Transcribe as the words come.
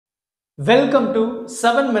Welcome to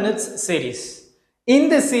 7 minutes series.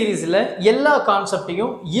 இந்த சீரீஸ்ல எல்லா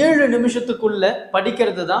கான்செப்டையும் 7 நிமிஷத்துக்குள்ள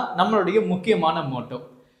படிக்கிறது தான் நம்மளுடைய முக்கியமான மோட்டோ.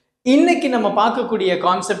 இன்னைக்கு நம்ம பார்க்கக்கூடிய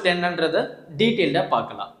கான்செப்ட் என்னன்றத டீடைலா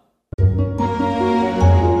பார்க்கலாம்.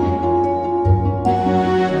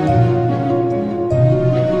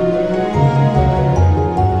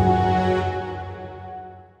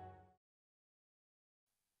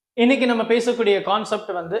 இன்னைக்கு நம்ம பேசக்கூடிய கான்செப்ட்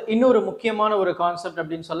வந்து இன்னொரு முக்கியமான ஒரு கான்செப்ட்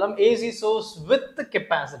அப்படின்னு சொல்லலாம், AC source with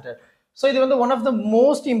capacitor. So இது வந்து ஒன் ஆஃப் த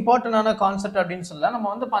மோஸ்ட் இம்பார்ட்டன்டான கான்செப்ட் அப்படின்னு சொல்லலாம். நம்ம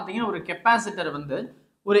வந்து பார்த்தீங்கன்னா ஒரு கெப்பாசிட்டர் வந்து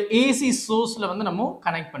ஒரு ஏசி சோர்ஸ்ல வந்து நம்ம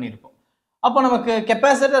கனெக்ட் பண்ணியிருப்போம். அப்போ நமக்கு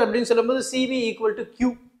கெப்பாசிட்டர் அப்படின்னு சொல்லும்போது சிவி ஈக்குவல் டு கியூ.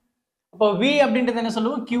 அப்போ வி அப்படின்றது என்ன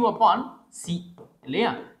சொல்லுவோம், கியூ அப்பான் சி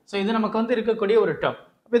இல்லையா? ஸோ இது நமக்கு வந்து இருக்கக்கூடிய ஒரு டேர்ம்.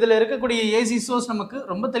 இப்போ இதில் இருக்கக்கூடிய ஏசி சோர்ஸ் நமக்கு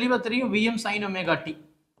ரொம்ப தெளிவாக தெரியும், விஎம் சைன் ஒமேகா டி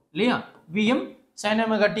இல்லையா? விஎம் sin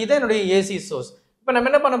omega t தான் என்னுடைய ஏசி சோர்ஸ். இப்போ நம்ம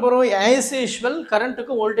என்ன பண்ண போறோம், as usual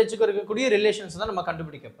கரண்ட்டுக்கும் வோல்டேஜுக்கும் இருக்கக்கூடிய ரிலேஷன்ஸ் தான் நம்ம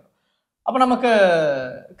கண்டுபிடிக்க போறோம். அப்போ நமக்கு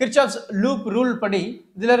கிர்ச்சாஃப்ஸ் லூப் ரூல் படி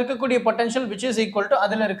இதில் இருக்கக்கூடிய potential which is equal to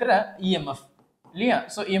அதில் இருக்கிற இஎம்எஃப் இல்லையா?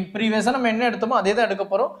 ஸோ ப்ரீவியஸாக நம்ம என்ன எடுத்தோமோ அதே தான் எடுக்க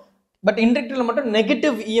போறோம். பட் இன்டெக்டரில் மட்டும்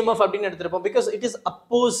நெகட்டிவ் இஎம்எஃப் அப்படின்னு எடுத்துருப்போம், பிகாஸ் இட் இஸ்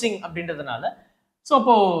அப்போசிங் அப்படின்றதுனால. ஸோ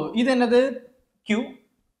அப்போ இது என்னது, Q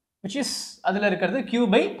which is அதில் இருக்கிறது Q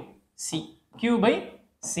by C, Q by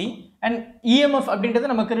C, and EMF அப்படின்றது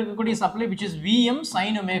நமக்கு இருக்கக்கூடிய supply which is VM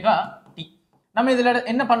sin omega t. நம்ம இதில்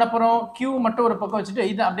என்ன பண்ண போறோம், Q மட்டும் ஒரு பக்கம் வச்சுட்டு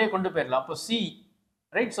இதை அப்படியே கொண்டு போயிடலாம். அப்போ C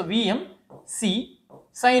right, so VM C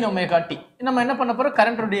sin omega t. நம்ம என்ன பண்ண போறோம்,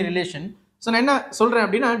 கரண்டோடைய ரிலேஷன். ஸோ நான் என்ன சொல்றேன்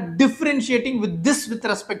அப்படின்னா, differentiating with this with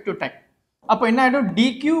respect to time. அப்போ என்ன ஆகிடும்,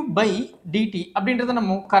 dq by dt அப்படின்றத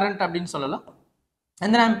நம்ம கரண்ட் அப்படின்னு சொல்லலாம்.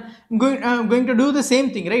 and then I'm going to do the same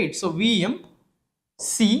thing, right? So VM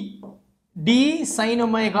C d sin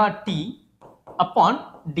omega t upon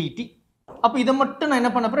dt. அப்போ இதை மட்டும் நான்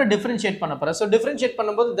என்ன பண்ண போறேன், டிஃபரன்ஷியேட் பண்ண போறேன். ஸோ டிஃபரன்ஷியேட்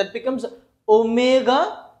பண்ணும்போது that becomes omega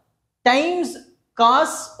times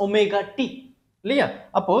cos omega t இல்லையா?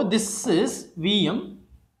 அப்போ this is VM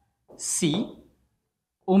C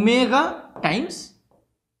omega times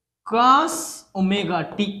cos omega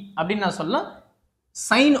t அப்படின்னு நான் சொல்லலாம்.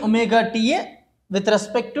 Sine omega டியை with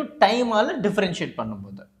respect to டைமால differentiate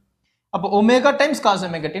பண்ணும்போது அப்போ omega times cos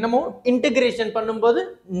omega t நம்ம இன்டகிரேஷன் பண்ணும்போது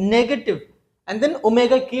நெகட்டிவ் அண்ட் தென்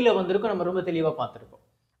ஒமேகா கீழே வந்திருக்கும், நம்ம ரொம்ப தெளிவாக பார்த்துருக்கோம்.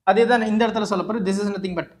 அதே தான் இந்த இடத்துல சொல்ல போகிறேன், this is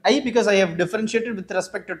nothing but I because I have differentiated with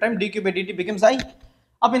respect to time dq by dt becomes i.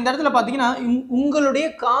 அப்போ இந்த இடத்துல பார்த்தீங்கன்னா உங்களுடைய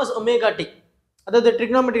காஸ் ஒமேகா டி, அதாவது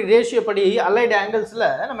ட்ரிக்னாமெட்ரிக் ரேஷியோ படி அலைட் ஆங்கிள்ஸில்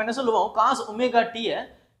நம்ம என்ன சொல்லுவோம், cos omega டியை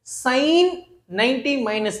sign 90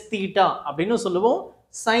 minus theta அப்படின்னு சொல்லுவோம்,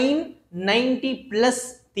 சைன் 90 பிளஸ்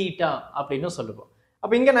தீட்டா அப்படின்னு சொல்லுவோம்.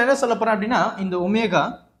 அப்போ இங்கே நான் என்ன சொல்ல போகிறேன் அப்படின்னா, இந்த ஒமேகா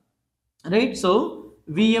ரைட், ஸோ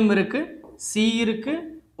விஎம் இருக்கு, சி இருக்கு,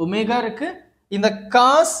 ஒமேகா இருக்கு, இந்த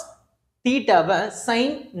காஸ் தீட்டாவை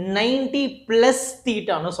சைன் 90 பிளஸ்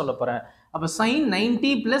தீட்டான்னு சொல்ல போகிறேன். அப்போ sign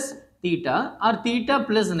 90 plus theta R theta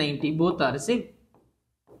plus 90 both are same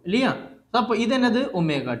இல்லையா? அப்போ இது என்னது,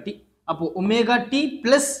 ஒமேகா டி. அப்போ omega t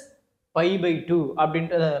plus by by 2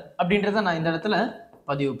 அப்படின்றத நான் இந்த இடத்துல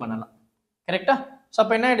பதிவு பண்ணலாம், கரெக்டா? ஸோ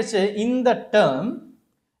அப்போ என்ன ஆயிடுச்சு, இந்த டேர்ம்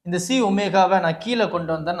இந்த சி ஒமேகாவை நான் கீழே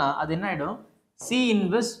கொண்டு வந்தேன்னா அது என்ன ஆகிடும், சி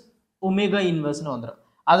இன்வெர்ஸ் ஒமேகா இன்வெர்ஸ்னு வந்துடும்.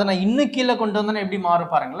 அதை நான் இன்னும் கீழே கொண்டு வந்தேன்னா எப்படி மாறும்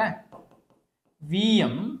பாருங்களேன்,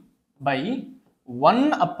 VM by 1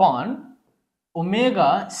 upon omega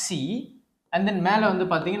C and then மேலே வந்து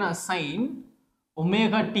பார்த்தீங்கன்னா sine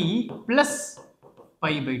omega t plus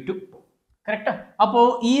by by 2, கரெக்டா? அப்போ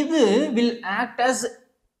இது will act as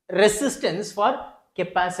resistance for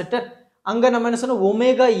capacitor. அங்க நம்ம என்ன சொன்னோம்,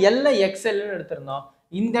 ஒமேகா எல்ல எக்ஸ்எல்னு எடுத்திருந்தோம்.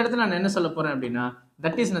 இந்த இடத்துல நான் என்ன சொல்ல போறேன் அப்படின்னா,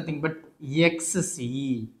 that is nothing but XC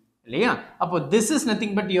இல்லையா? அப்போ this is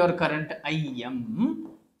nothing but your current IIM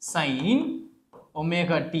sine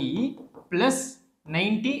omega t plus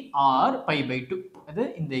 90 R by by 2. அது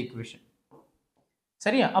இந்த ஈக்குவேஷன்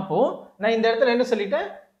சரியா? அப்போ நான் இந்த இடத்துல என்ன சொல்லிட்டேன்,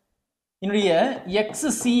 என்னுடைய எக்ஸ்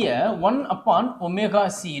சியை 1 அப்பான் ஒமேகா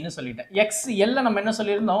சின்னு சொல்லிட்டேன். எக்ஸ் எல்ல நம்ம என்ன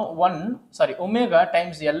சொல்லியிருந்தோம், ஒமேகா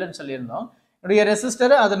டைம்ஸ் எல்னு சொல்லியிருந்தோம். என்னுடைய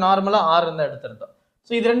ரெசிஸ்டரை அது நார்மலாக ஆர் இருந்தால் எடுத்திருந்தோம்.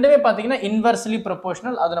 ஸோ இது ரெண்டுமே பார்த்தீங்கன்னா இன்வெர்ஸ்லி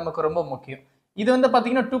ப்ரொபோஷனல், அது நமக்கு ரொம்ப முக்கியம். இது வந்து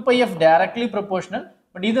பார்த்தீங்கன்னா 2πf டைரக்ட்லி ப்ரொபோஷனல்,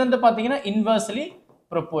 பட் இது வந்து பார்த்தீங்கன்னா இன்வெர்ஸ்லி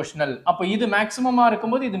ப்ரொபோஷனல். அப்போ இது மேக்ஸிமமாக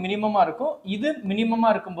இருக்கும்போது இது மினிமமாக இருக்கும், இது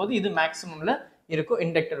மினிமமாக இருக்கும்போது இது மேக்ஸிமமில் இருக்கும்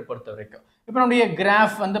இண்டக்டர் பொறுத்த வரைக்கும். இப்போ நம்முடைய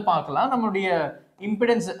கிராஃப் வந்து பார்க்கலாம், நம்மளுடைய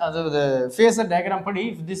இம்பிடன்ஸ் அதாவது ஃபேஸர் டயக்ராம் படி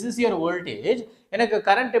திஸ் இஸ் யுவர் வோல்டேஜ், எனக்கு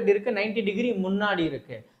கரண்ட் எப்படி இருக்கு, 90 டிகிரி முன்னாடி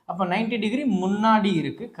இருக்கு. அப்போ 90 டிகிரி முன்னாடி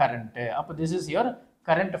இருக்கு கரண்ட். அப்போ this is your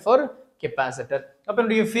current for capacitor. அப்போ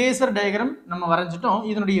என்னுடைய ஃபேஸர் டயக்ராம் நம்ம வரைஞ்சிட்டோம்,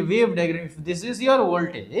 இதனுடைய wave diagram. If this is your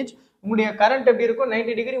voltage, உங்களுடைய கரண்ட் எப்படி இருக்கும்,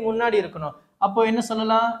 90 டிகிரி முன்னாடி இருக்கணும். அப்போ என்ன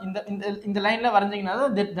சொல்லலாம், இந்த இந்த இந்த லைன்ல வரைஞ்சீங்கன்னா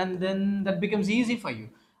then that becomes easy for you.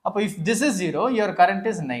 அப்போ if this is 0, your current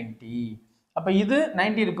is 90. அப்போ இது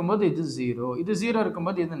 90 இருக்கும்போது இது 0, இது 0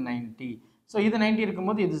 இருக்கும்போது இது 90, ஸோ இது 90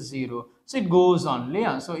 இருக்கும்போது இது 0, ஸோ இட் கோஸ் ஆன்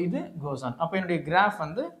இல்லையா, ஸோ இது கோஸ் ஆன். அப்போ என்னுடைய கிராஃப்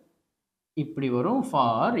வந்து இப்படி வரும்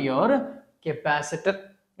ஃபார் யோர் கெப்பாசிட்டர்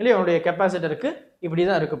இல்லையா. உங்களுடைய கெப்பாசிட்டருக்கு இப்படி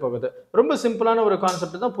தான் இருக்க போகுது. ரொம்ப சிம்பிளான ஒரு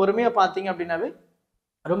கான்செப்ட் தான், பொறுமையாக பார்த்தீங்க அப்படின்னாவே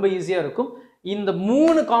ரொம்ப ஈஸியாக இருக்கும். இந்த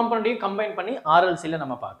 3 காம்பனண்ட்டையும் கம்பைன் பண்ணி ஆர்எல்சியில்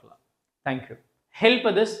நம்ம பார்க்கலாம். Thank you. Help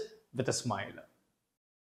this with a smile.